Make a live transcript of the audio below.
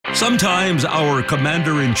Sometimes our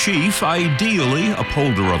commander-in-chief, ideally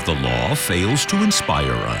upholder of the law, fails to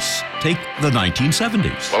inspire us. Take the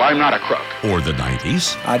 1970s. Well, I'm not a crook. Or the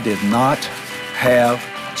 90s. I did not have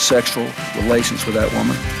sexual relations with that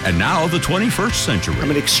woman. And now the 21st century.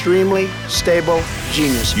 I'm an extremely stable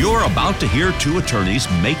genius. You're about to hear two attorneys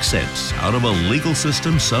make sense out of a legal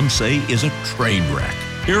system some say is a train wreck.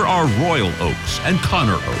 Here are Royal Oakes and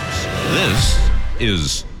Connor Oakes. This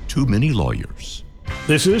is Too Many Lawyers.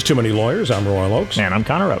 This is Too Many Lawyers. I'm Royal Oakes. And I'm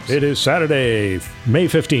Connor Oakes. It is Saturday, May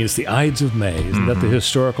 15th. It's the Ides of May. Isn't that the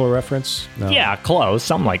historical reference? No. Yeah, close.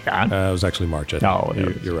 Something like that. It was actually March, I think. Oh,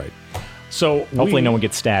 You're right. So hopefully no one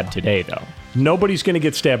gets stabbed today, though. Nobody's going to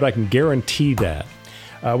get stabbed. I can guarantee that.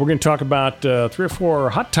 We're going to talk about 3 or 4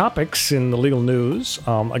 hot topics in the legal news.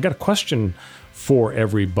 I got a question for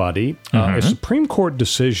everybody. A Supreme Court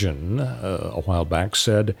decision a while back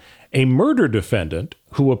said a murder defendant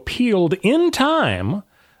who appealed in time,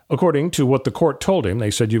 according to what the court told him,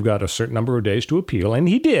 they said you've got a certain number of days to appeal, and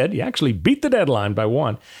he did. He actually beat the deadline by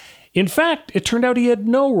 1. In fact, it turned out he had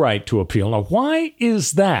no right to appeal. Now, why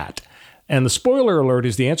is that? And the spoiler alert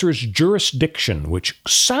is the answer is jurisdiction, which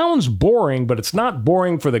sounds boring, but it's not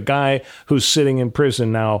boring for the guy who's sitting in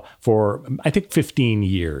prison now for, I think, 15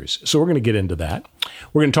 years. So we're going to get into that.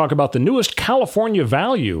 We're going to talk about the newest California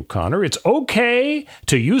value, Connor. It's okay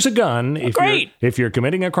to use a gun if you're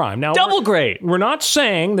committing a crime. Now, double great. We're not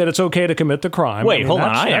saying that it's okay to commit the crime. Wait, hold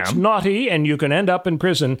on. That's naughty, and you can end up in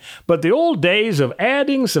prison. But the old days of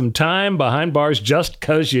adding some time behind bars just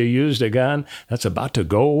because you used a gun, that's about to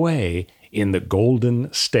go away in the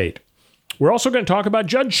Golden State. We're also going to talk about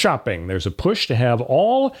judge shopping. There's a push to have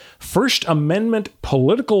all First Amendment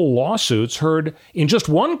political lawsuits heard in just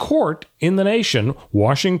one court in the nation,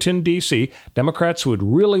 Washington, D.C. Democrats would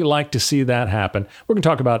really like to see that happen. We're going to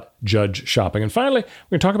talk about judge shopping. And finally,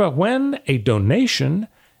 we're going to talk about when a donation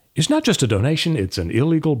is not just a donation, it's an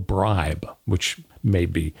illegal bribe, which may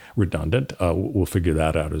be redundant. We'll figure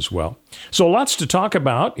that out as well. So lots to talk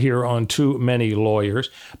about here on Too Many Lawyers.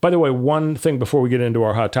 By the way, one thing before we get into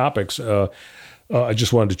our hot topics, I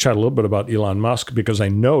just wanted to chat a little bit about Elon Musk because I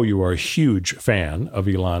know you are a huge fan of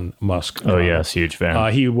Elon Musk. Oh, yes, huge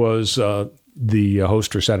fan. He was the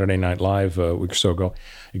host for Saturday Night Live a week or so ago,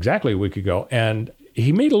 exactly a week ago, and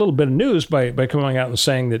he made a little bit of news by coming out and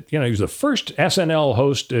saying that, he was the first SNL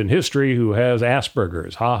host in history who has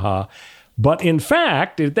Asperger's. Ha ha. But in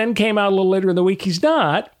fact, it then came out a little later in the week he's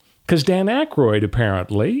not, because Dan Aykroyd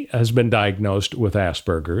apparently has been diagnosed with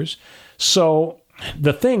Asperger's. So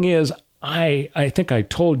the thing is, I think I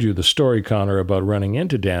told you the story, Connor, about running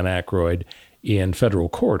into Dan Aykroyd in federal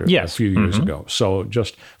court a few years ago. So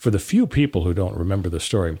just for the few people who don't remember the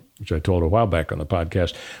story, which I told a while back on the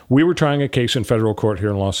podcast, we were trying a case in federal court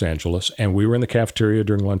here in Los Angeles, and we were in the cafeteria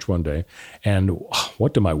during lunch one day, and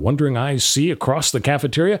what do my wondering eyes see across the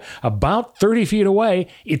cafeteria? About 30 feet away,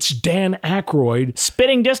 it's Dan Aykroyd.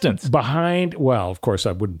 Spitting distance. Behind, well, of course,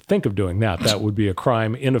 I wouldn't think of doing that. That would be a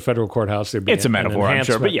crime in a federal courthouse. It's a metaphor, I'm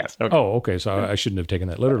sure, but yes. Okay. Oh, okay, so I shouldn't have taken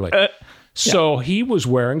that literally. So he was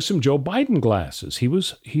wearing some Joe Biden glasses. He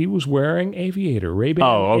was wearing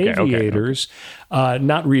Ray-Ban aviators,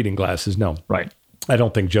 not reading glasses. No, right. I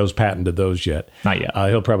don't think Joe's patented those yet. Not yet.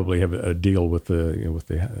 He'll probably have a deal with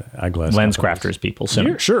the eyeglass lens companies. crafters people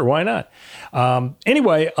soon. Sure, why not?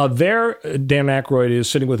 Anyway, there Dan Aykroyd is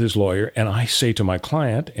sitting with his lawyer, and I say to my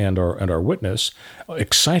client and our witness,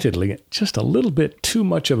 excitedly, just a little bit too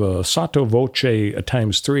much of a sotto voce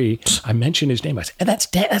times 3. I mention his name. I say, that's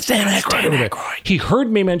Dan Aykroyd. He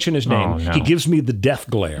heard me mention his name. Oh, no. He gives me the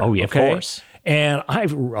death glare. Oh, yeah, okay? Of course. And I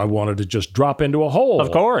wanted to just drop into a hole.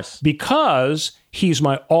 Of course. Because he's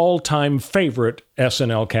my all-time favorite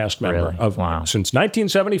SNL cast member since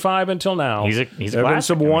 1975 until now. He's a there have been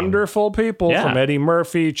some wonderful people from Eddie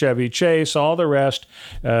Murphy, Chevy Chase, all the rest,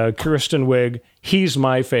 Kristen Wiig. He's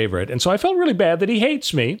my favorite. And so I felt really bad that he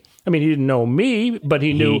hates me. I mean, he didn't know me, but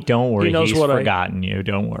he knew. Don't worry, he knows he's what forgotten you.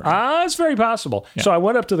 Don't worry. It's very possible. Yeah. So I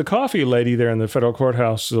went up to the coffee lady there in the federal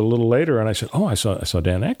courthouse a little later, and I said, "Oh, I saw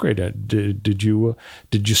Dan Aykroyd. Did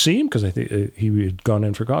you see him? Because I think he had gone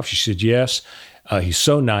in for coffee." She said, "Yes. He's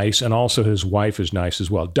so nice, and also his wife is nice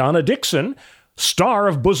as well. Donna Dixon." Star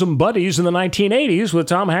of Bosom Buddies in the 1980s with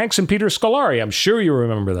Tom Hanks and Peter Scolari. I'm sure you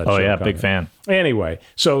remember that show. Oh, yeah, Connor. big fan. Anyway,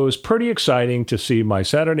 so it was pretty exciting to see my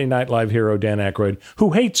Saturday Night Live hero, Dan Aykroyd,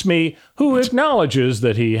 who hates me, who acknowledges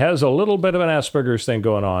that he has a little bit of an Asperger's thing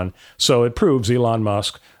going on. So it proves Elon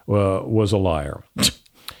Musk was a liar.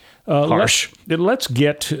 Harsh. Let's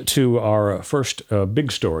get to our first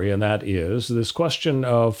big story, and that is this question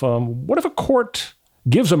of what if a court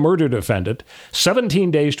gives a murder defendant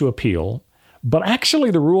 17 days to appeal, But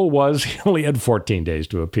actually, the rule was he only had 14 days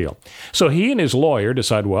to appeal. So he and his lawyer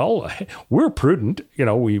decide, well, we're prudent.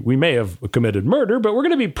 We may have committed murder, but we're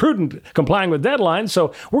going to be prudent complying with deadlines.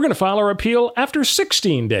 So we're going to file our appeal after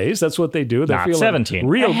 16 days. That's what they do. They Not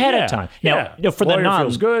 17. Ahead of time. Now, for the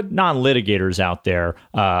non-litigators out there,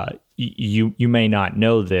 you may not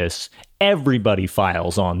know this. Everybody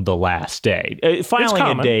files on the last day.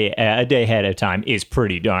 Filing a day ahead of time is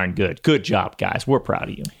pretty darn good. Good job, guys. We're proud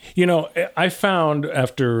of you. I found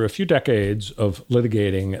after a few decades of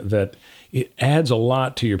litigating that it adds a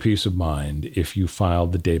lot to your peace of mind if you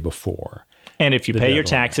filed the day before. And if you pay your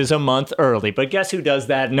taxes a month early. But guess who does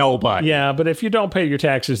that? Nobody. Yeah, but if you don't pay your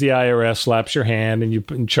taxes, the IRS slaps your hand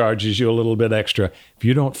and charges you a little bit extra. If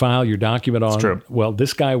you don't file your document on, well,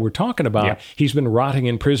 this guy we're talking about, he's been rotting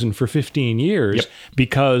in prison for 15 years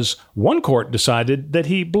because one court decided that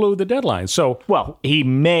he blew the deadline. So, well, he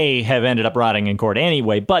may have ended up rotting in court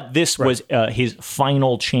anyway, but this was his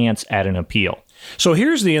final chance at an appeal. So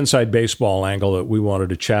here's the inside baseball angle that we wanted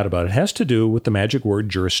to chat about. It has to do with the magic word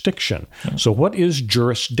jurisdiction. So what is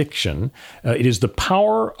jurisdiction? It is the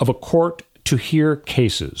power of a court to hear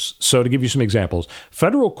cases. So to give you some examples,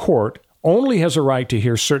 federal court only has a right to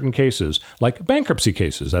hear certain cases, like bankruptcy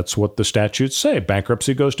cases. That's what the statutes say.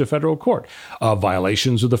 Bankruptcy goes to federal court.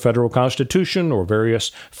 Violations of the federal constitution or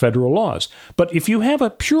various federal laws. But if you have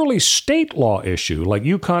a purely state law issue, like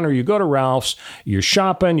you, Connor, you go to Ralph's, you're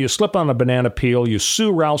shopping, you slip on a banana peel, you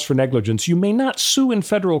sue Ralph's for negligence, you may not sue in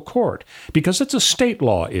federal court because it's a state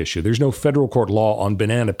law issue. There's no federal court law on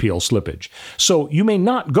banana peel slippage. So you may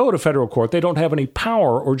not go to federal court. They don't have any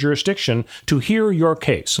power or jurisdiction to hear your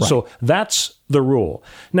case. Right. So that's the rule.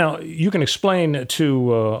 Now, you can explain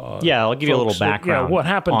to I'll give you a little background. What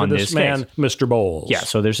happened to this man, case. Mr. Bowles? Yeah,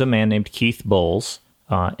 so there's a man named Keith Bowles,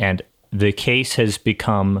 and the case has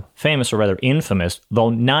become famous, or rather infamous, though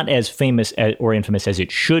not as famous or infamous as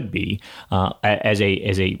it should be, as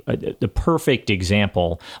the perfect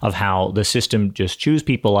example of how the system just chews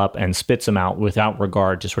people up and spits them out without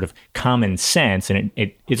regard to sort of common sense, and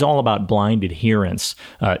it's all about blind adherence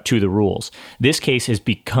to the rules. This case has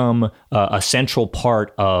become a central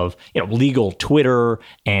part of legal Twitter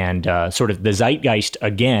and sort of the zeitgeist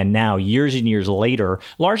again now, years and years later,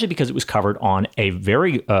 largely because it was covered on a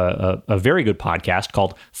very good podcast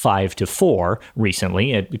called 5 to 4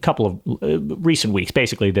 recently, a couple of recent weeks,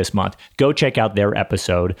 basically this month. Go check out their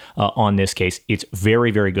episode on this case. It's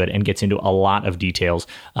very, very good and gets into a lot of details.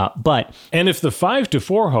 And if the 5 to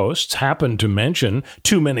 4 hosts happen to mention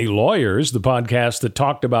Too Many Lawyers, the podcast that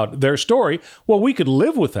talked about their story, well, we could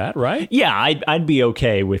live with that, right? Yeah, I'd be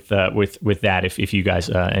okay with that if you guys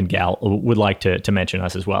and gal would like to mention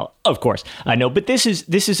us as well. Of course, I know, but this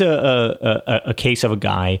is a case of a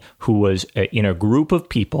guy who was in a group of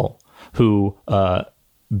people who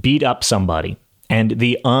beat up somebody, and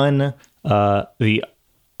it was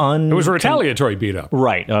a retaliatory beat up.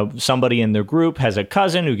 Right. Somebody in their group has a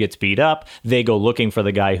cousin who gets beat up. They go looking for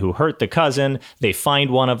the guy who hurt the cousin. They find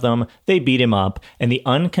one of them. They beat him up. And the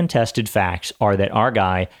uncontested facts are that our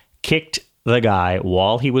guy kicked the guy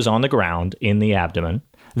while he was on the ground in the abdomen,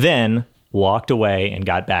 then walked away and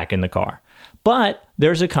got back in the car. But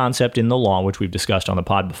there's a concept in the law, which we've discussed on the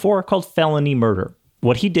pod before, called felony murder.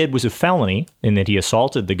 What he did was a felony in that he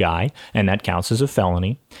assaulted the guy, and that counts as a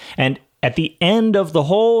felony. And at the end of the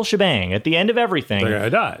whole shebang, at the end of everything,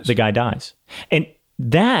 the guy dies. And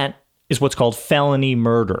that is what's called felony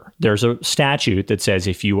murder. There's a statute that says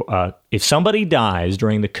if somebody dies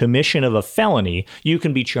during the commission of a felony, you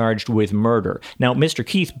can be charged with murder. Now, Mr.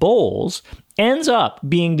 Keith Bowles ends up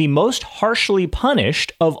being the most harshly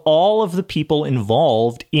punished of all of the people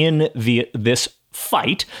involved in this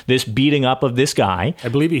fight, this beating up of this guy. I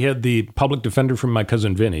believe he had the public defender from My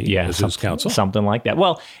Cousin Vinny as his counsel. Something like that.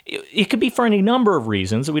 Well, it could be for any number of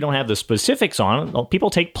reasons that we don't have the specifics on. People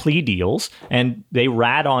take plea deals and they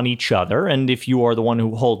rat on each other. And if you are the one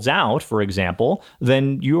who holds out, for example,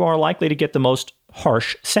 then you are likely to get the most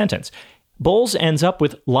harsh sentence. Bowles ends up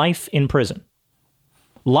with life in prison.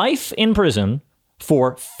 Life in prison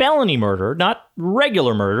for felony murder, not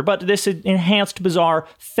regular murder, but this enhanced, bizarre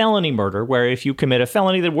felony murder, where if you commit a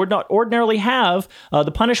felony that would not ordinarily have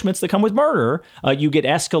the punishments that come with murder, you get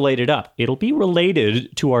escalated up. It'll be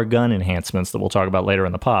related to our gun enhancements that we'll talk about later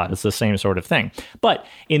in the pod. It's the same sort of thing. But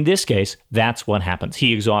in this case, that's what happens.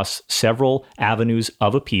 He exhausts several avenues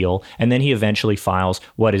of appeal, and then he eventually files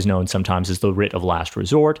what is known sometimes as the writ of last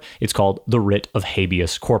resort. It's called the writ of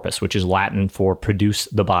habeas corpus, which is Latin for produce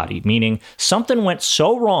the body, meaning something went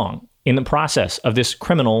so wrong in the process of this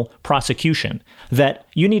criminal prosecution that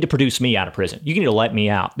you need to produce me out of prison. You need to let me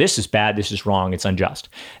out. This is bad. This is wrong. It's unjust.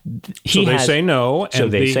 So they say no. So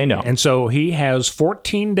they say no. And so he has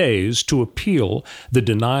 14 days to appeal the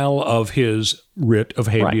denial of his writ of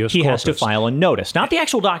habeas corpus. He has to file a notice, not the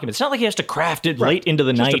actual document. It's not like he has to craft it late into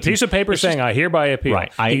the night. Just a piece of paper saying, I hereby appeal.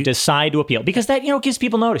 Right. I decide to appeal. Because that, gives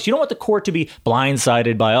people notice. You don't want the court to be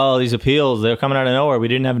blindsided by, these appeals. They're coming out of nowhere. We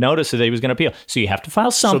didn't have notice that he was going to appeal. So you have to file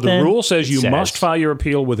something. So the rule says you must file your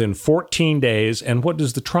appeal within 14 days. And what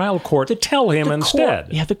does the trial court tell him instead?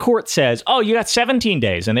 The court says, you got 17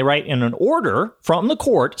 days. And they write in an order from the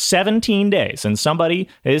court, 17 days. And somebody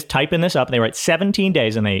is typing this up, and they write 17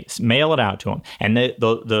 days, and they mail it out to him. And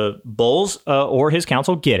the Bowles or his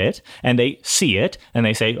counsel get it, and they see it, and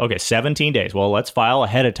they say, okay, 17 days. Well, let's file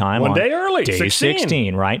ahead of time. One day early, day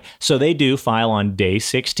 16, right? So they do file on day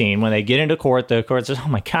 16. When they get into court, the court says, oh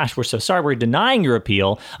my gosh, we're so sorry. We're denying your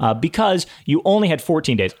appeal because you only had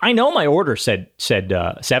 14 days. I know my order said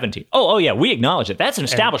 17. Oh, yeah, we acknowledge it. That's an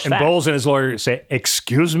established fact. And Bowles and his lawyer say,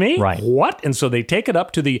 excuse me? Right. What? And so they take it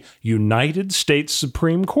up to the United States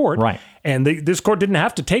Supreme Court. Right. And this court didn't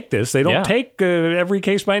have to take this. They don't take every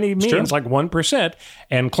case by any means, like 1%.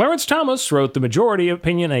 And Clarence Thomas wrote the majority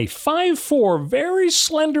opinion, a 5-4, very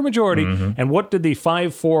slender majority. Mm-hmm. And what did the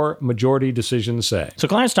 5-4 majority decision say? So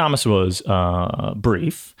Clarence Thomas was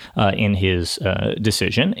brief in his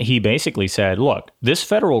decision. He basically said, look, this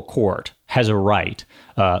federal court has a right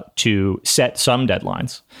to set some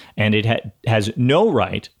deadlines, and it has no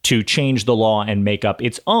right to change the law and make up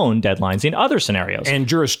its own deadlines in other scenarios. And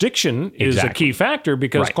jurisdiction is a key factor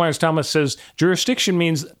because Clarence Thomas says jurisdiction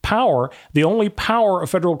means power. The only power a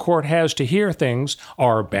federal court has to hear things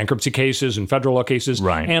are bankruptcy cases and federal law cases,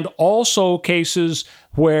 and also cases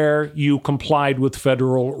where you complied with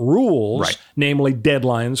federal rules, namely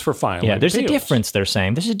deadlines for filing there's appeals. A difference, they're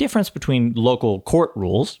saying. There's a difference between local court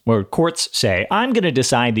rules, where courts say, I'm going to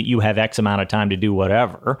decide that you have X amount of time to do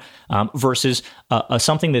whatever, versus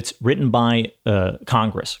something that's written by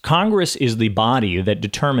Congress. Congress is the body that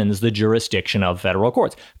determines the jurisdiction of federal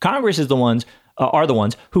courts. Congress is are the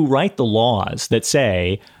ones who write the laws that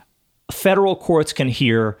say federal courts can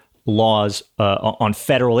hear laws on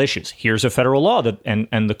federal issues. Here's a federal law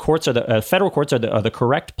and the courts are federal courts are the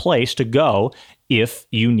correct place to go if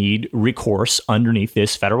you need recourse underneath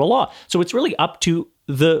this federal law. So it's really up to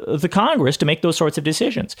the Congress to make those sorts of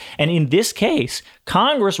decisions. And in this case,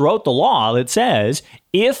 Congress wrote the law that says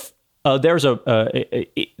if there's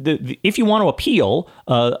if you want to appeal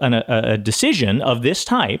a decision of this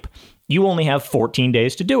type, you only have 14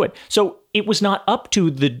 days to do it. So it was not up to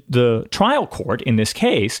the trial court in this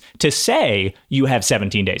case to say you have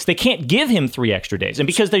 17 days. They can't give him 3 extra days. And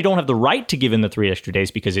because they don't have the right to give him the 3 extra days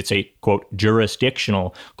because it's a, quote,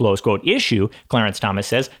 jurisdictional, close quote, issue, Clarence Thomas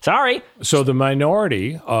says, sorry. So the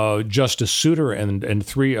minority, Justice Souter and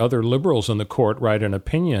 3 other liberals in the court write an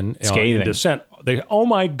opinion in dissent. Oh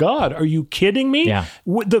my God, are you kidding me? Yeah.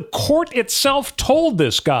 The court itself told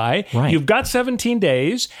this guy, you've got 17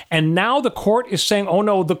 days, and now the court is saying, oh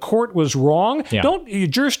no, the court was wrong. Yeah.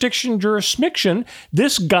 Jurisdiction,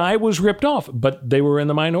 this guy was ripped off. But they were in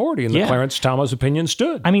the minority, and the Clarence Thomas opinion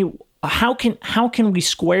stood. I mean, how can we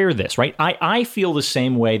square this, right? I feel the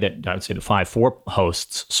same way that I would say the 5-4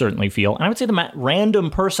 hosts certainly feel, and I would say the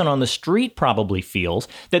random person on the street probably feels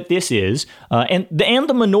that this is, and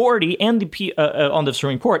the minority and the on the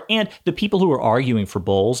Supreme Court and the people who are arguing for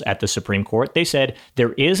Bowles at the Supreme Court, they said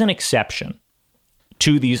there is an exception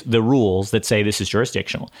to the rules that say this is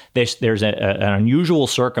jurisdictional. There's an unusual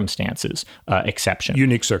circumstances exception.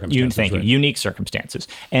 Unique circumstances. Thank you. Unique circumstances.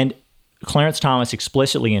 And Clarence Thomas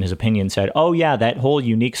explicitly in his opinion said, oh yeah, that whole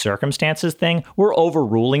unique circumstances thing, we're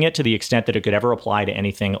overruling it to the extent that it could ever apply to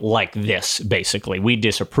anything like this, basically. We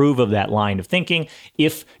disapprove of that line of thinking.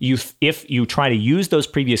 If you try to use those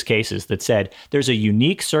previous cases that said there's a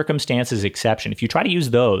unique circumstances exception, if you try to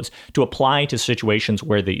use those to apply to situations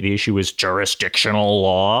where the issue is jurisdictional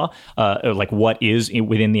law, like what is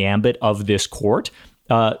within the ambit of this court,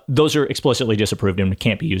 those are explicitly disapproved and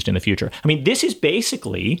can't be used in the future. I mean, this is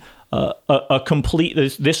basically a complete,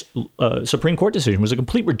 this Supreme Court decision was a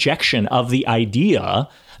complete rejection of the idea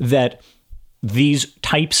that these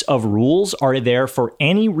types of rules are there for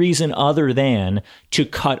any reason other than to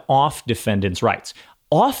cut off defendants' rights.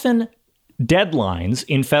 Often deadlines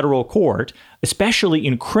in federal court, especially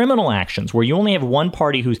in criminal actions where you only have one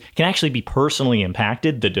party who can actually be personally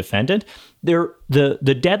impacted, the defendant, the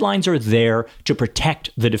deadlines are there to protect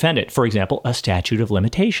the defendant. For example, a statute of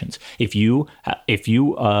limitations. If you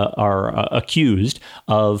are accused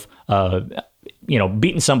of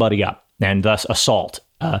beating somebody up and thus assault,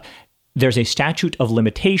 there's a statute of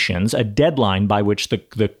limitations, a deadline by which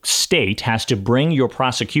the state has to bring your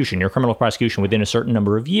prosecution, your criminal prosecution, within a certain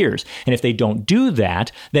number of years. And if they don't do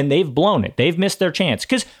that, then they've blown it. They've missed their chance.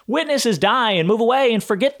 Because witnesses die and move away and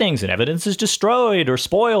forget things, and evidence is destroyed or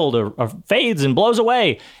spoiled or fades and blows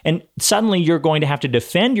away. And suddenly you're going to have to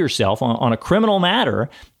defend yourself on a criminal matter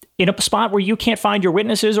in a spot where you can't find your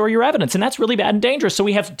witnesses or your evidence. And that's really bad and dangerous. So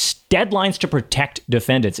we have deadlines to protect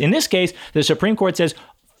defendants. In this case, the Supreme Court says,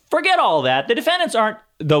 forget all that. The defendants aren't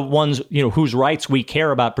the ones, whose rights we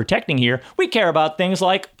care about protecting here. We care about things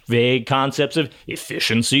like vague concepts of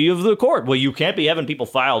efficiency of the court. Well, you can't be having people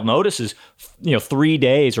file notices, 3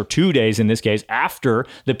 days or 2 days in this case after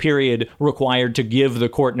the period required to give the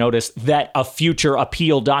court notice that a future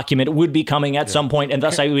appeal document would be coming at some point, and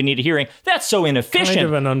thus I would need a hearing. That's so inefficient. Kind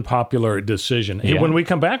of an unpopular decision. Yeah. When we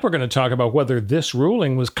come back, we're going to talk about whether this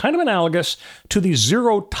ruling was kind of analogous to the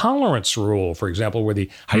zero tolerance rule, for example, where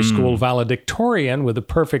the high school valedictorian with a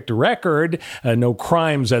perfect record, no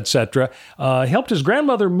crimes, etc., helped his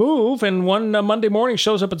grandmother move, and one Monday morning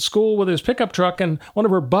shows up at school with his pickup truck, and one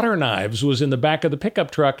of her butter knives was in the back of the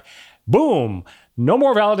pickup truck. Boom! No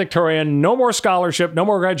more valedictorian, no more scholarship, no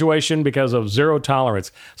more graduation because of zero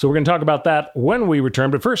tolerance. So we're going to talk about that when we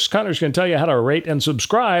return. But first, Connor's going to tell you how to rate and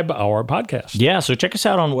subscribe our podcast. Yeah, so check us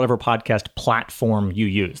out on whatever podcast platform you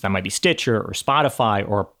use. That might be Stitcher or Spotify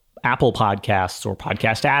or Apple Podcasts or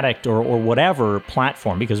Podcast Addict or whatever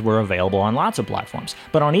platform, because we're available on lots of platforms.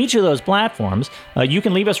 But on each of those platforms, you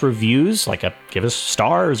can leave us reviews, give us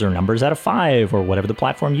stars or numbers out of 5 or whatever the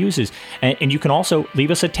platform uses. And you can also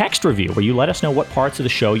leave us a text review where you let us know what parts of the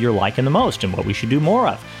show you're liking the most and what we should do more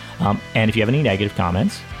of. And if you have any negative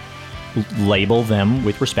comments, label them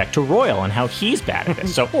with respect to Royal and how he's bad at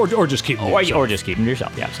this. So, or just keep them to yourself. Or just keep them to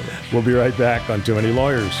yourself. Yeah, absolutely. We'll be right back on Too Many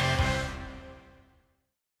Lawyers.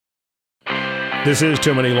 This is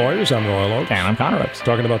Too Many Lawyers. I'm Royal Oakes. And I'm Connor Oakes.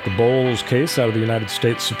 Talking about the Bowles case out of the United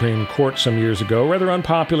States Supreme Court some years ago. Rather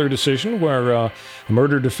unpopular decision where a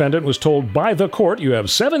murder defendant was told by the court, you have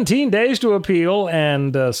 17 days to appeal.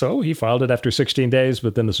 And so he filed it after 16 days.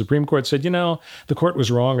 But then the Supreme Court said, the court was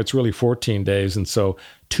wrong. It's really 14 days. And so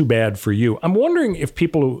too bad for you. I'm wondering if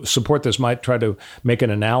people who support this might try to make an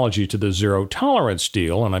analogy to the zero tolerance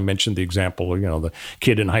deal. And I mentioned the example of, the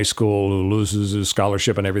kid in high school who loses his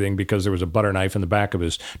scholarship and everything because there was a butter knife in the back of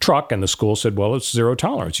his truck. And the school said, well, it's zero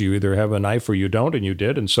tolerance. You either have a knife or you don't, and you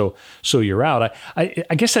did. And so you're out.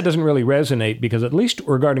 I guess that doesn't really resonate because at least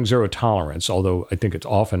regarding zero tolerance, although I think it's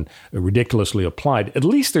often ridiculously applied, at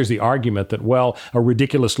least there's the argument that, well, a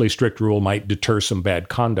ridiculously strict rule might deter some bad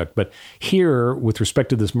conduct. But here, with respect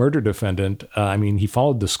to this murder defendant, he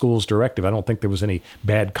followed the school's directive. I don't think there was any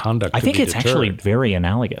bad conduct. I think it's actually very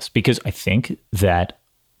analogous because I think that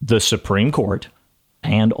the Supreme Court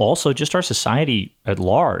and also just our society at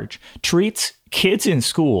large treats kids in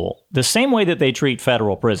school the same way that they treat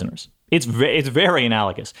federal prisoners. It's very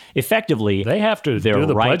analogous. Effectively, they have to do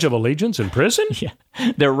the Pledge of Allegiance in prison? Yeah.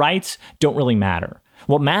 Their rights don't really matter.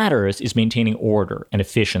 What matters is maintaining order and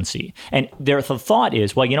efficiency. And the thought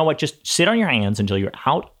is, well, you know what? Just sit on your hands until you're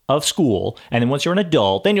out of school. And then once you're an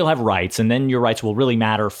adult, then you'll have rights. And then your rights will really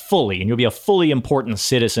matter fully. And you'll be a fully important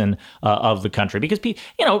citizen of the country. Because,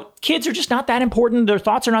 kids are just not that important. Their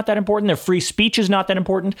thoughts are not that important. Their free speech is not that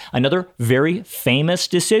important. Another very famous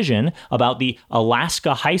decision about the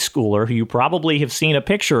Alaska high schooler who you probably have seen a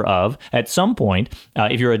picture of at some point,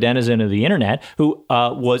 if you're a denizen of the internet, who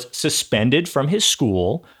was suspended from his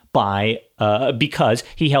school because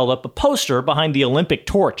he held up a poster behind the Olympic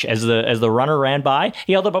torch as the runner ran by.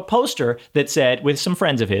 He held up a poster that said, with some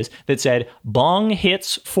friends of his, that said, "Bong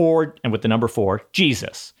hits for," and with the number 4,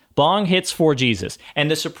 Jesus. Bong hits for Jesus.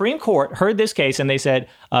 And the Supreme Court heard this case and they said,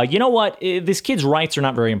 you know what? This kid's rights are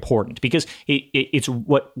not very important because it's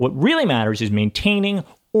what really matters is maintaining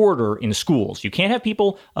order in schools. You can't have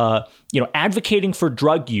people, advocating for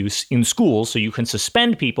drug use in schools, so you can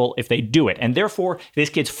suspend people if they do it. And therefore, this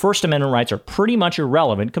kid's First Amendment rights are pretty much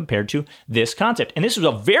irrelevant compared to this concept. And this was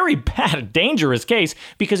a very bad, dangerous case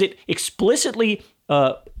because it explicitly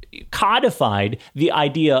codified the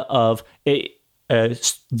idea of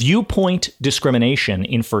viewpoint discrimination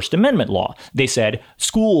in First Amendment law. They said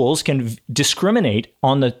schools can discriminate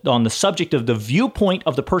on the subject of the viewpoint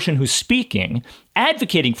of the person who's speaking,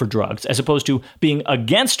 advocating for drugs, as opposed to being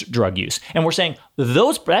against drug use. And we're saying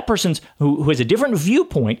that person's who has a different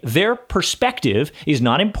viewpoint, their perspective is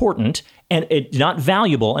not important, and it's not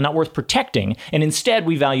valuable and not worth protecting. And instead,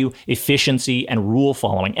 we value efficiency and rule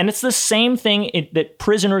following. And it's the same thing that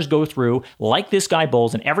prisoners go through, like this guy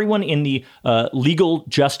Bowles and everyone in the legal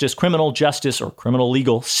justice, criminal justice, or criminal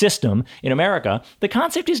legal system in America. The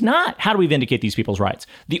concept is not, how do we vindicate these people's rights?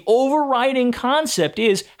 The overriding concept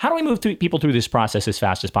is, how do we move people through this process as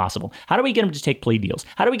fast as possible? How do we get them to take plea deals?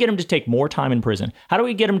 How do we get them to take more time in prison? How do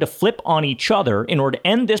we get them to flip on each other in order to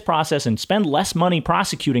end this process and spend less money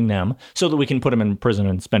prosecuting them so that we can put them in prison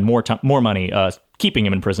and spend more money keeping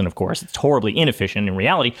him in prison, of course. It's horribly inefficient in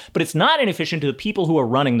reality, but it's not inefficient to the people who are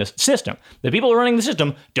running the system. The people who are running the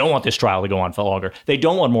system don't want this trial to go on for longer. They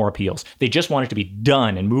don't want more appeals. They just want it to be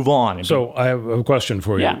done and move on. So I have a question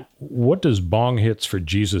for you. Yeah. What does bong hits for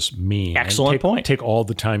Jesus mean? Excellent point. Take all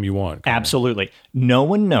the time you want. Absolutely. No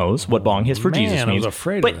one knows what bong hits for Jesus means. I was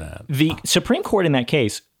afraid of that. The Supreme Court in that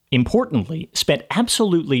case, importantly, spent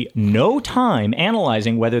absolutely no time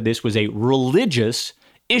analyzing whether this was a religious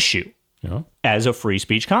issue. Yeah. As a free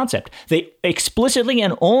speech concept. They explicitly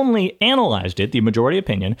and only analyzed it, the majority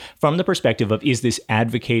opinion, from the perspective of, is this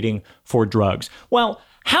advocating for drugs? Well,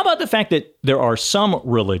 how about the fact that there are some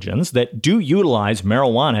religions that do utilize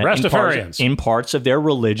marijuana in parts of their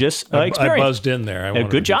religious experience? I buzzed in there.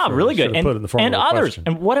 Good job. Really good. And others. Question.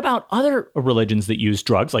 And what about other religions that use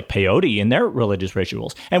drugs, like peyote, in their religious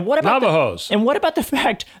rituals? And what about Navajos? And what about the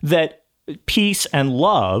fact that peace and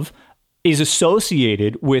love is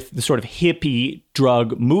associated with the sort of hippie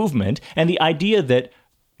drug movement and the idea that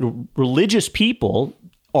religious people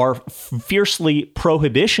are fiercely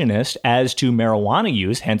prohibitionist as to marijuana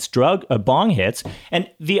use, hence bong hits, and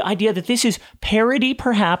the idea that this is parody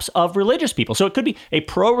perhaps of religious people. So it could be a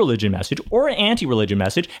pro-religion message or an anti-religion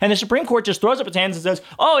message, and the Supreme Court just throws up its hands and says,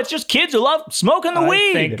 oh, it's just kids who love smoking the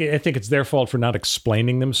weed. I think it's their fault for not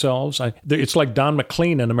explaining themselves. It's like Don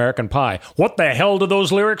McLean in American Pie. What the hell do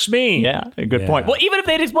those lyrics mean? Yeah, a good point. Well, even if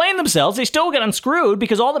they'd explain themselves, they still get unscrewed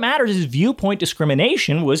because all that matters is viewpoint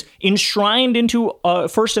discrimination was enshrined into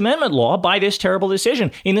First Amendment law by this terrible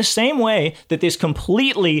decision. In the same way that this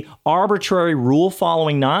completely arbitrary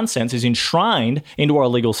rule-following nonsense is enshrined into our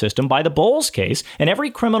legal system by the Bowles case, and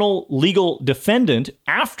every criminal legal defendant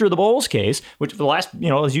after the Bowles case, which for the last,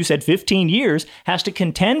 as you said, 15 years, has to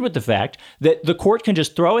contend with the fact that the court can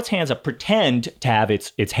just throw its hands up, pretend to have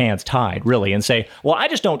its hands tied, really, and say, well, I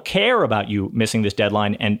just don't care about you missing this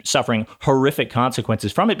deadline and suffering horrific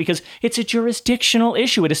consequences from it because it's a jurisdictional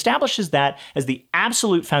issue. It establishes that as the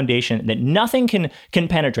absolute foundation that nothing can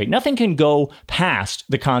penetrate, nothing can go past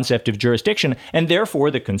the concept of jurisdiction, and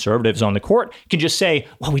therefore the conservatives on the court can just say,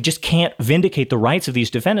 well, we just can't vindicate the rights of these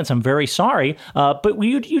defendants. I'm very sorry, but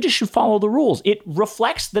you just should follow the rules. It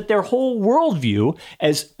reflects that their whole worldview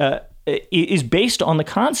is based on the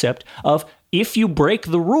concept of, if you break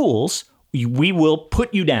the rules, we will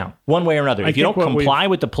put you down one way or another. If you don't comply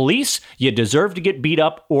with the police, you deserve to get beat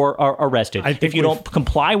up or arrested. If you don't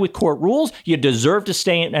comply with court rules, you deserve to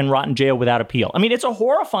stay and rot in jail without appeal. I mean, it's a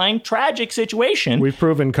horrifying, tragic situation. We've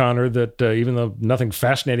proven, Connor, that even though nothing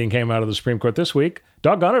fascinating came out of the Supreme Court this week,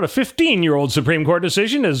 doggone it, a 15-year-old Supreme Court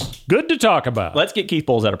decision is good to talk about. Let's get Keith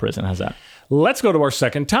Bowles out of prison. How's that? Let's go to our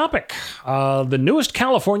second topic. The newest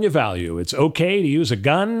California value. It's okay to use a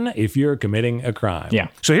gun if you're committing a crime. Yeah.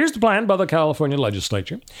 So here's the plan by the California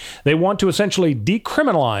legislature. They want to essentially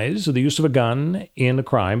decriminalize the use of a gun in a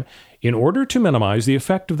crime in order to minimize the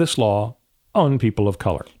effect of this law on people of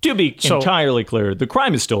color. To be entirely clear, the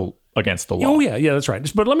crime is still against the law. Oh, yeah, that's right.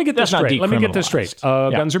 But let me get this straight.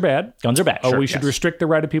 Guns are bad. Guns are bad, sure, we should restrict the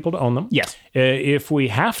right of people to own them. Yes. If we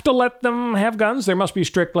have to let them have guns, there must be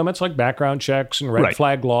strict limits like background checks and red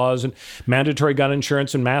flag laws, and mandatory gun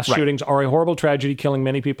insurance, and mass shootings are a horrible tragedy, killing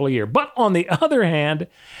many people a year. But on the other hand,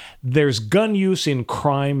 there's gun use in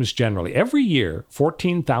crimes generally. Every year,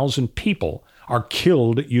 14,000 people are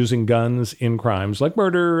killed using guns in crimes like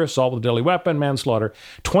murder, assault with a deadly weapon, manslaughter.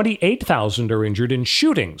 28,000 are injured in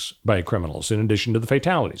shootings by criminals, in addition to the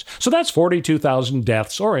fatalities. So that's 42,000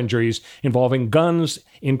 deaths or injuries involving guns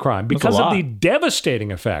in crime because of the devastating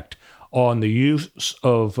effect on the use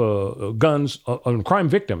of guns on crime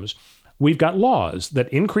victims. We've got laws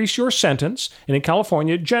that increase your sentence. And in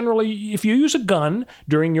California, generally, if you use a gun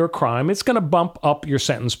during your crime, it's going to bump up your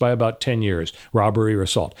sentence by about 10 years, robbery or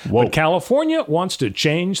assault. Whoa. But California wants to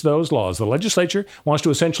change those laws. The legislature wants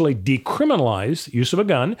to essentially decriminalize use of a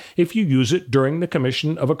gun if you use it during the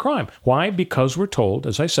commission of a crime. Why? Because we're told,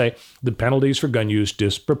 as I say, the penalties for gun use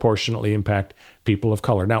disproportionately impact people of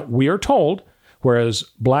color. Now, we are told, whereas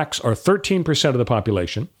blacks are 13% of the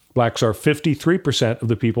population, blacks are 53% of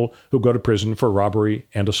the people who go to prison for robbery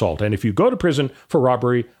and assault. And if you go to prison for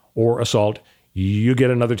robbery or assault, you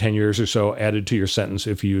get another 10 years or so added to your sentence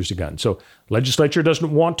if you used a gun. So legislature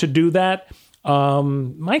doesn't want to do that.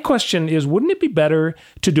 My question is, wouldn't it be better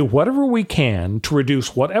to do whatever we can to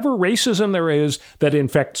reduce whatever racism there is that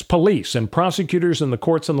infects police and prosecutors and the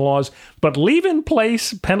courts and the laws, but leave in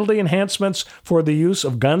place penalty enhancements for the use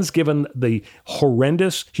of guns given the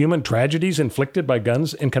horrendous human tragedies inflicted by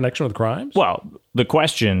guns in connection with crimes? Well, the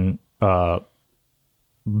question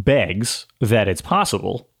begs that it's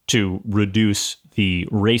possible to reduce the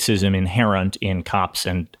racism inherent in cops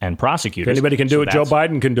and prosecutors. If anybody can do it, Joe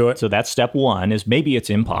Biden can do it. So that's step one, is maybe it's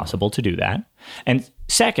impossible to do that. And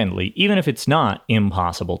secondly, even if it's not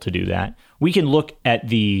impossible to do that, we can look at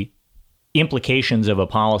the implications of a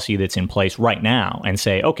policy that's in place right now and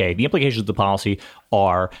say, okay, the implications of the policy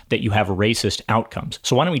are that you have racist outcomes.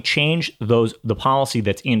 So why don't we change the policy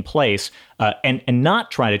that's in place and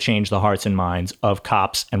not try to change the hearts and minds of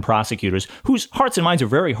cops and prosecutors, whose hearts and minds are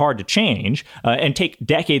very hard to change and take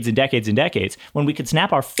decades and decades and decades, when we could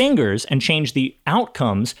snap our fingers and change the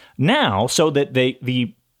outcomes now so that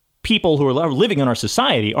the people who are living in our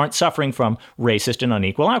society aren't suffering from racist and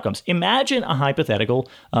unequal outcomes. Imagine a hypothetical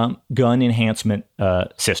gun enhancement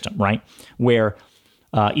system, right? Where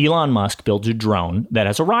Elon Musk builds a drone that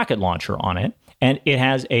has a rocket launcher on it, and it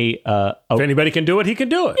has if anybody can do it, he can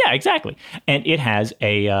do it. Yeah, exactly. And it has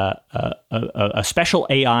a special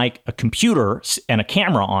AI, a computer and a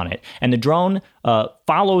camera on it. And the drone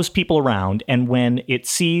follows people around. And when it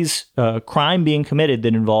sees a crime being committed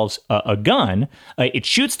that involves a gun, it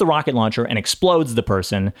shoots the rocket launcher and explodes the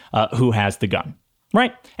person who has the gun.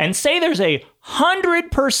 Right? And say there's a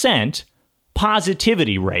 100%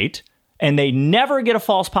 positivity rate, and they never get a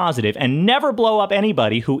false positive and never blow up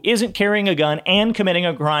anybody who isn't carrying a gun and committing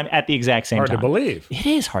a crime at the exact same time. Hard to believe. It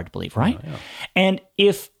is hard to believe, right? Yeah. And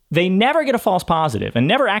if they never get a false positive and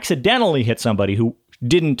never accidentally hit somebody who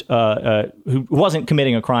who wasn't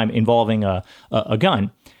committing a crime involving a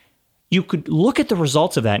gun, you could look at the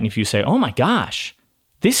results of that, and if you say, oh my gosh,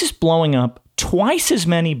 this is blowing up twice as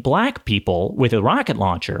many black people with a rocket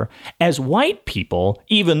launcher as white people,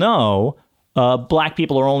 even though black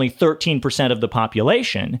people are only 13% of the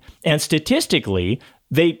population. And statistically,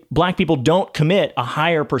 black people don't commit a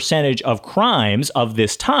higher percentage of crimes of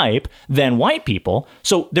this type than white people.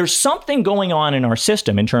 So there's something going on in our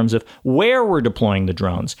system in terms of where we're deploying the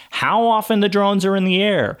drones, how often the drones are in the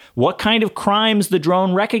air, what kind of crimes the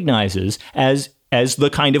drone recognizes as the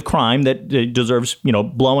kind of crime that deserves,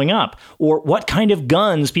 blowing up, or what kind of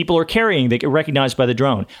guns people are carrying that get recognized by the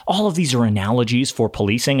drone. All of these are analogies for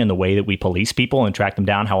policing and the way that we police people and track them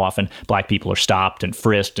down, how often black people are stopped and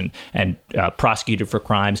frisked and prosecuted for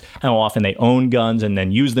crimes, how often they own guns and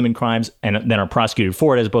then use them in crimes and then are prosecuted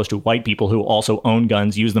for it, as opposed to white people who also own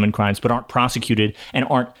guns, use them in crimes, but aren't prosecuted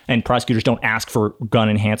and prosecutors don't ask for gun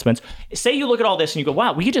enhancements. Say you look at all this and you go,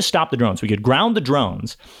 wow, we could just stop the drones. We could ground the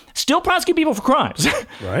drones, still prosecute people for crimes.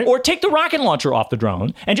 Right. Or take the rocket launcher off the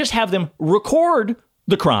drone and just have them record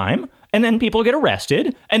the crime, and then people get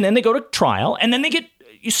arrested, and then they go to trial, and then they get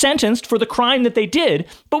sentenced for the crime that they did.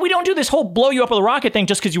 But we don't do this whole blow you up with a rocket thing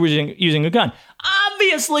just because you were using a gun.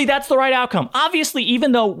 Obviously, that's the right outcome. Obviously,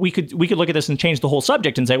 even though we could look at this and change the whole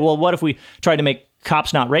subject and say, well, what if we tried to make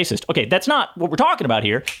cops not racist? Okay, that's not what we're talking about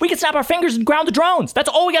here. We can snap our fingers and ground the drones. That's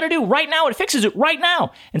all we got to do right now. It fixes it right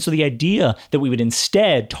now. And so the idea that we would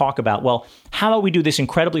instead talk about, well, how about we do this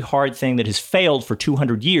incredibly hard thing that has failed for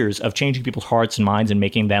 200 years of changing people's hearts and minds and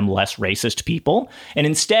making them less racist people, and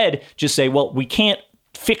instead just say, well, we can't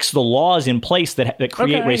fix the laws in place that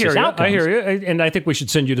create racist outcomes. I hear you. And I think we should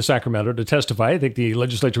send you to Sacramento to testify. I think the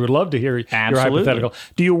legislature would love to hear your hypothetical.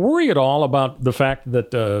 Do you worry at all about the fact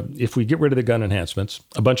that if we get rid of the gun enhancements,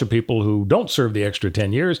 a bunch of people who don't serve the extra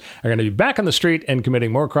 10 years are going to be back on the street and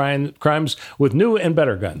committing more crimes with new and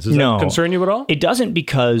better guns? Does that concern you at all? It doesn't,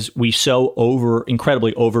 because we so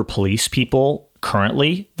incredibly over-police people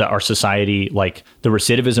currently, that our society, like the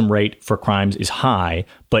recidivism rate for crimes is high,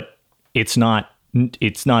 but it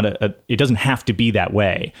doesn't have to be that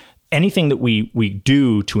way. Anything that we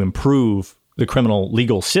do to improve the criminal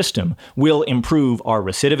legal system will improve our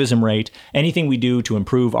recidivism rate. Anything we do to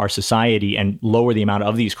improve our society and lower the amount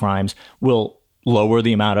of these crimes will lower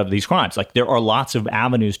the amount of these crimes. Like, there are lots of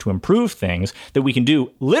avenues to improve things that we can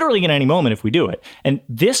do literally in any moment if we do it. And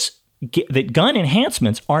that gun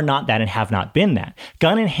enhancements are not that and have not been that.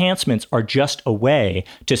 Gun enhancements are just a way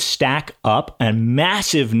to stack up a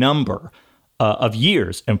massive number of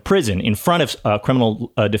years in prison in front of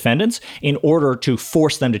criminal defendants in order to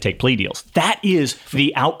force them to take plea deals. That is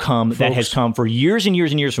the outcome that has come for years and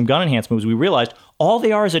years and years from gun enhancement. We realized all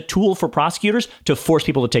they are is a tool for prosecutors to force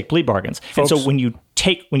people to take plea bargains. And so when you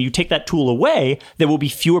take that tool away, there will be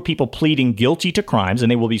fewer people pleading guilty to crimes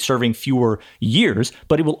and they will be serving fewer years,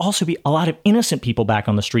 but it will also be a lot of innocent people back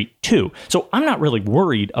on the street too. So I'm not really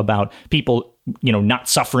worried about people, not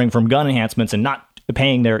suffering from gun enhancements and not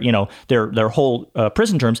paying their whole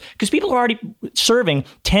prison terms, because people are already serving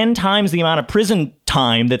 10 times the amount of prison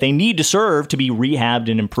time that they need to serve to be rehabbed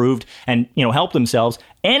and improved and help themselves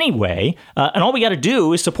anyway. And all we got to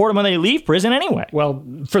do is support them when they leave prison anyway. Well,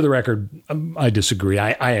 for the record, I disagree.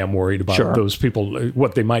 I am worried about those people,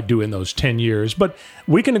 what they might do in those 10 years. But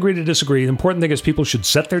we can agree to disagree. The important thing is people should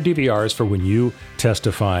set their DVRs for when you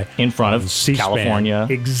testify in front of C-SPAN. California.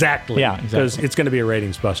 Exactly. Yeah, exactly. Because it's going to be a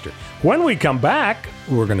ratings buster. When we come back,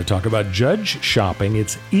 we're going to talk about judge shopping.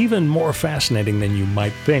 It's even more fascinating than you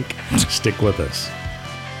might think. Stick with us.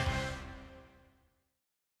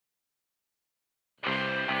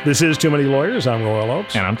 This is Too Many Lawyers. I'm Royal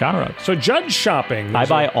Oakes. And I'm Connor Oakes. So judge shopping. I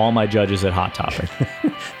buy all my judges at Hot Topic.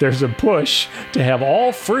 There's a push to have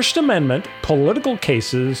all First Amendment political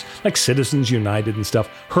cases, like Citizens United and stuff,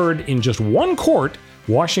 heard in just one court,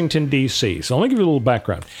 Washington, D.C. So let me give you a little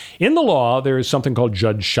background. In the law, there is something called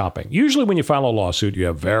judge shopping. Usually when you file a lawsuit, you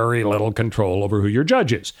have very little control over who your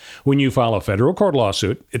judge is. When you file a federal court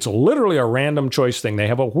lawsuit, it's literally a random choice thing. They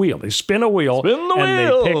have a wheel. They spin a wheel, and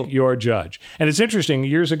they pick your judge. And it's interesting.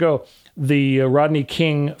 Years ago, the Rodney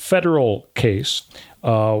King federal case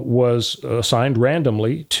was assigned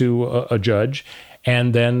randomly to a judge.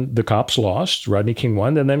 And then the cops lost. Rodney King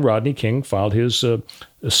won. And then Rodney King filed his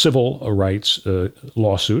civil rights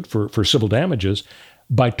lawsuit for civil damages.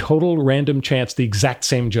 By total random chance, the exact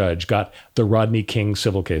same judge got the Rodney King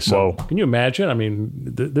civil case. So can you imagine? I mean,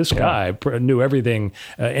 this guy knew everything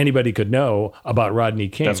anybody could know about Rodney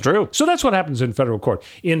King. That's true. So that's what happens in federal court.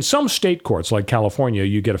 In some state courts, like California,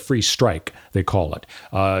 you get a free strike, they call it.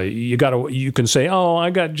 You can say, oh, I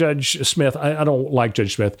got Judge Smith. I don't like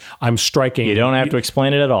Judge Smith. I'm striking. You don't have to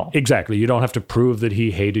explain it at all. Exactly. You don't have to prove that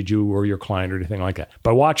he hated you or your client or anything like that.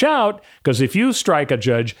 But watch out, because if you strike a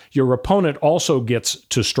judge, your opponent also gets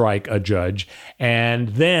to strike a judge, and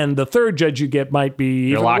then the third judge you get might be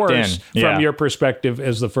even worse from your perspective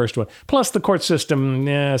as the first one. Plus, the court system,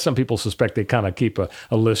 some people suspect they kind of keep a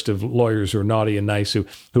list of lawyers who are naughty and nice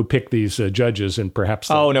who pick these judges, and perhaps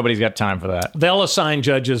nobody's got time for that. They'll assign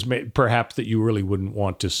judges perhaps that you really wouldn't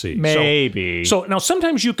want to see. Maybe. So now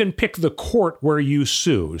sometimes you can pick the court where you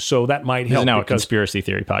sue, so that might help. This is now a conspiracy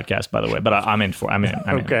theory podcast, by the way, but I'm in.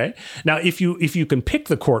 Okay. Now, if you can pick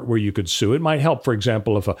the court where you could sue, it might help. For example,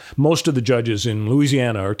 if most of the judges in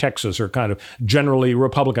Louisiana or Texas are kind of generally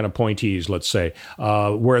Republican appointees, let's say,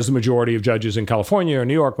 whereas the majority of judges in California or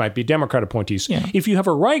New York might be Democrat appointees. Yeah. If you have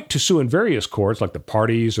a right to sue in various courts, like the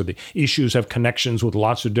parties or the issues have connections with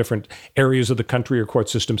lots of different areas of the country or court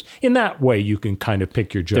systems, in that way you can kind of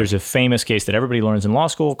pick your judge. There's a famous case that everybody learns in law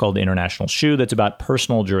school called the International Shoe that's about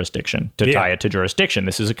personal jurisdiction, to tie it to jurisdiction.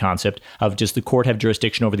 This is a concept of, does the court have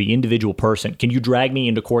jurisdiction over the individual person? Can you drag me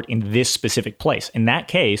into court in this specific place? In that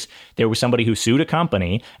case, there was somebody who sued a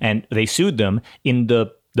company, and they sued them in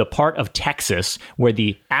the part of Texas where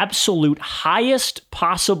the absolute highest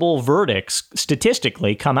possible verdicts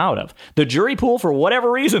statistically come out of. The jury pool, for whatever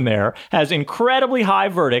reason there, has incredibly high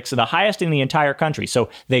verdicts, the highest in the entire country. So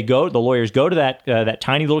the lawyers go to that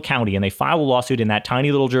tiny little county and they file a lawsuit in that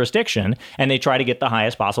tiny little jurisdiction, and they try to get the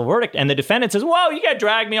highest possible verdict. And the defendant says, whoa, you got to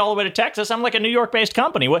drag me all the way to Texas. I'm like a New York-based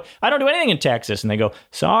company. I don't do anything in Texas. And they go,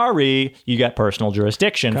 sorry, you got personal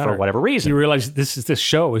jurisdiction for whatever reason. You realize this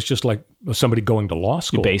show is just like somebody going to law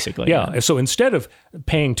school. Basically. Yeah. So instead of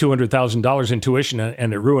paying $200,000 in tuition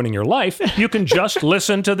and it ruining your life, you can just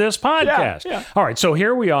listen to this podcast. Yeah. All right. So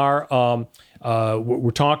here we are.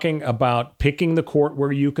 We're talking about picking the court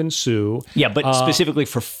where you can sue. Yeah, but specifically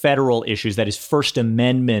for federal issues, that is First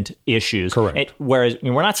Amendment issues. Correct. Whereas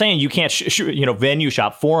we're not saying you can't venue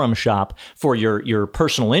shop, forum shop for your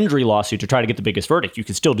personal injury lawsuit to try to get the biggest verdict. You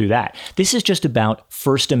can still do that. This is just about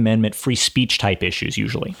First Amendment free speech type issues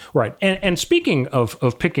usually. Right. And speaking of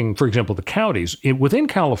picking, for example, the counties, within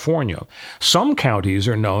California, some counties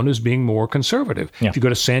are known as being more conservative. Yeah. If you go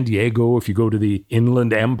to San Diego, if you go to the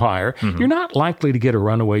Inland Empire, you're not not likely to get a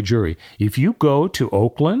runaway jury. If you go to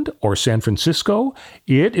Oakland or San Francisco,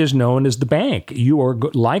 it is known as the bank. You are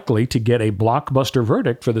likely to get a blockbuster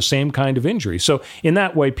verdict for the same kind of injury. So in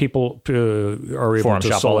that way, people are able to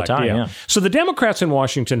select. All the time, yeah. So the Democrats in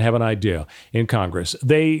Washington have an idea in Congress.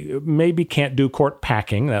 They maybe can't do court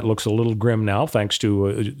packing. That looks a little grim now, thanks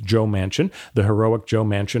to Joe Manchin, the heroic Joe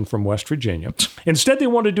Manchin from West Virginia. Instead, they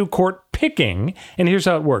want to do court picking, and here's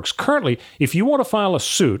how it works. Currently, if you want to file a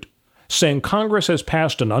suit saying Congress has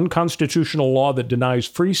passed an unconstitutional law that denies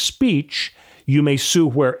free speech, you may sue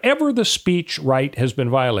wherever the speech right has been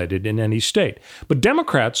violated in any state. But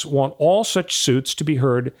Democrats want all such suits to be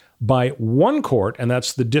heard by one court, and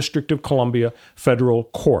that's the District of Columbia Federal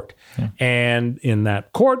Court. And in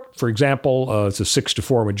that court, for example, it's a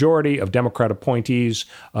 6-4 majority of Democrat appointees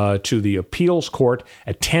to the appeals court,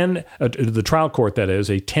 the trial court, that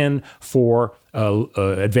is, a 10-4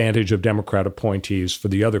 advantage of Democrat appointees for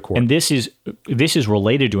the other court. And this is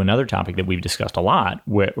related to another topic that we've discussed a lot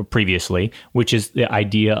previously, which is the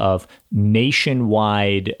idea of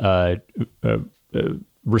nationwide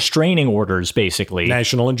restraining orders, basically.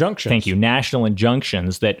 National injunctions. Thank you. National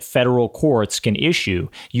injunctions that federal courts can issue.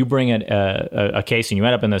 You bring a case and you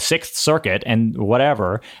end up in the Sixth Circuit and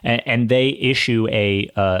whatever, and they issue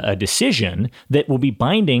a decision that will be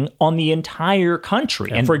binding on the entire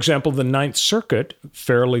country. And for example, the Ninth Circuit,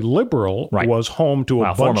 fairly liberal, was home to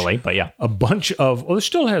a bunch of, well, it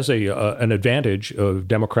still has an advantage of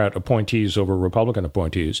Democrat appointees over Republican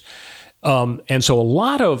appointees. And so a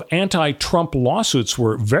lot of anti-Trump lawsuits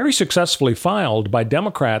were very successfully filed by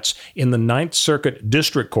Democrats in the Ninth Circuit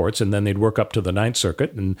district courts, and then they'd work up to the Ninth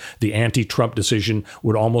Circuit, and the anti-Trump decision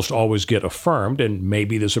would almost always get affirmed, and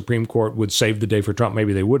maybe the Supreme Court would save the day for Trump,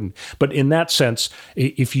 maybe they wouldn't. But in that sense,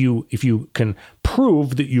 if you can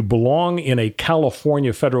prove that you belong in a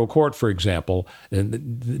California federal court, for example,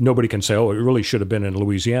 and nobody can say, oh, it really should have been in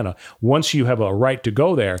Louisiana. Once you have a right to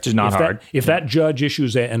go there, it's not hard. If that judge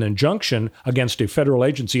issues an injunction against a federal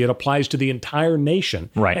agency, it applies to the entire nation.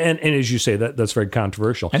 Right. And as you say, that's very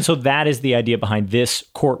controversial. And so that is the idea behind this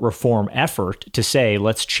court reform effort to say,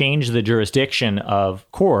 let's change the jurisdiction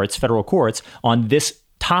of courts, federal courts, on this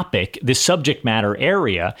topic, this subject matter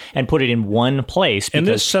area, and put it in one place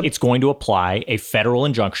because it's going to apply a federal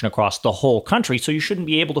injunction across the whole country, so you shouldn't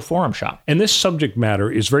be able to forum shop. And this subject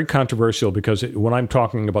matter is very controversial because when I'm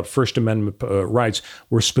talking about First Amendment rights,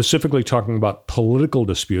 we're specifically talking about political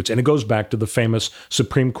disputes, and it goes back to the famous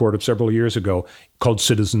Supreme Court of several years ago called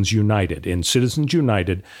Citizens United. In Citizens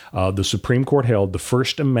United, the Supreme Court held the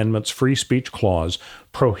First Amendment's free speech clause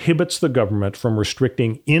prohibits the government from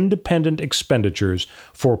restricting independent expenditures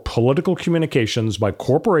for political communications by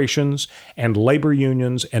corporations and labor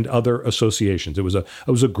unions and other associations. It was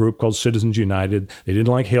a group called Citizens United. They didn't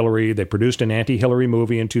like Hillary. They produced an anti-Hillary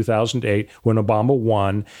movie in 2008 when Obama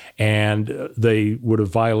won, and they would have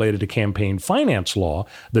violated a campaign finance law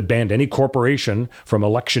that banned any corporation from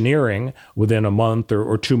electioneering within a month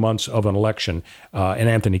or 2 months of an election. And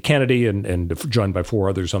Anthony Kennedy, and joined by 4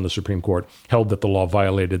 others on the Supreme Court, held that the law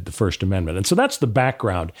violated the First Amendment. And so that's the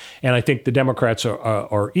background. And I think the Democrats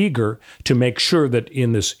are eager to make sure that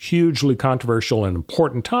in this hugely controversial and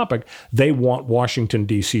important topic, they want Washington,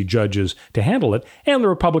 D.C. judges to handle it. And the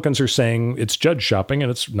Republicans are saying it's judge shopping,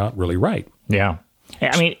 and it's not really right. Yeah.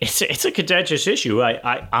 I mean, it's a contentious issue.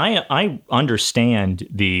 I understand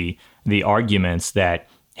the arguments that,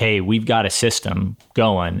 hey, we've got a system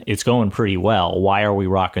going. It's going pretty well. Why are we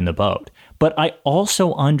rocking the boat? But I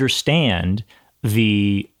also understand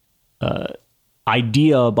the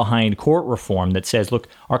idea behind court reform that says, look,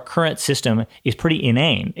 our current system is pretty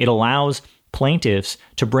inane. It allows plaintiffs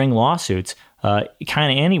to bring lawsuits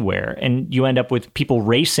kind of anywhere, and you end up with people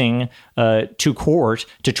racing to court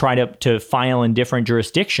to try to file in different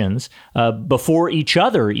jurisdictions before each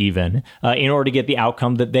other even in order to get the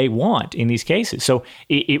outcome that they want in these cases. So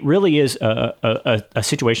it really is a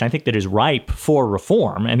situation, I think, that is ripe for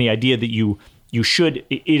reform, and the idea that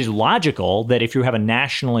it is logical that if you have a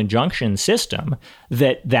national injunction system,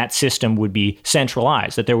 that system would be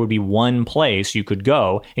centralized, that there would be one place you could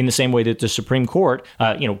go in the same way that the Supreme Court,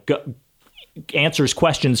 answers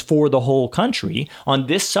questions for the whole country on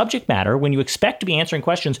this subject matter when you expect to be answering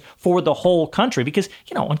questions for the whole country. Because,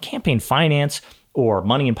 on campaign finance, or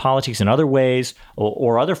money in politics in other ways,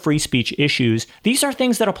 or other free speech issues, these are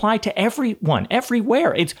things that apply to everyone,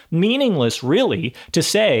 everywhere. It's meaningless, really, to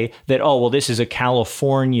say that, oh, well, this is a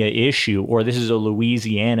California issue or this is a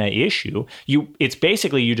Louisiana issue. It's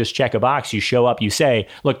basically you just check a box, you show up, you say,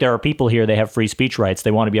 look, there are people here, they have free speech rights,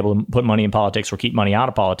 they want to be able to put money in politics or keep money out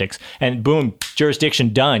of politics, and boom,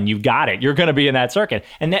 jurisdiction done, you've got it. You're going to be in that circuit.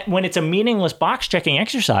 And that when it's a meaningless box-checking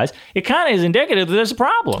exercise, it kind of is indicative that there's a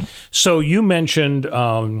problem. So you mentioned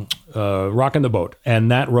Rockin' the Boat,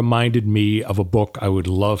 and that reminded me of a book I would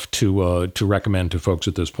love to recommend to folks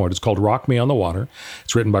at this point. It's called Rock Me on the Water.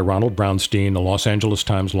 It's written by Ronald Brownstein, the Los Angeles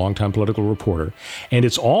Times longtime political reporter, and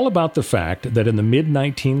it's all about the fact that in the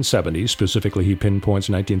mid-1970s, specifically he pinpoints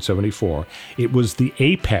 1974, it was the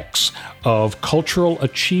apex of cultural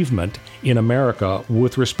achievement in America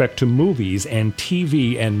with respect to movies and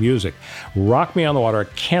TV and music. Rock Me on the Water,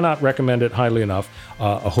 I cannot recommend it highly enough.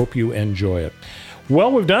 I hope you enjoy it.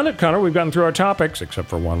 Well, we've done it, Connor. We've gotten through our topics, except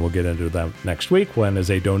for one. We'll get into that next week when is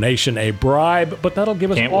a donation, a bribe, but that'll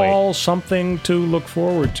give us all something to look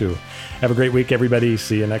forward to. Have a great week, everybody.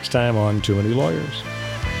 See you next time on Too Many Lawyers.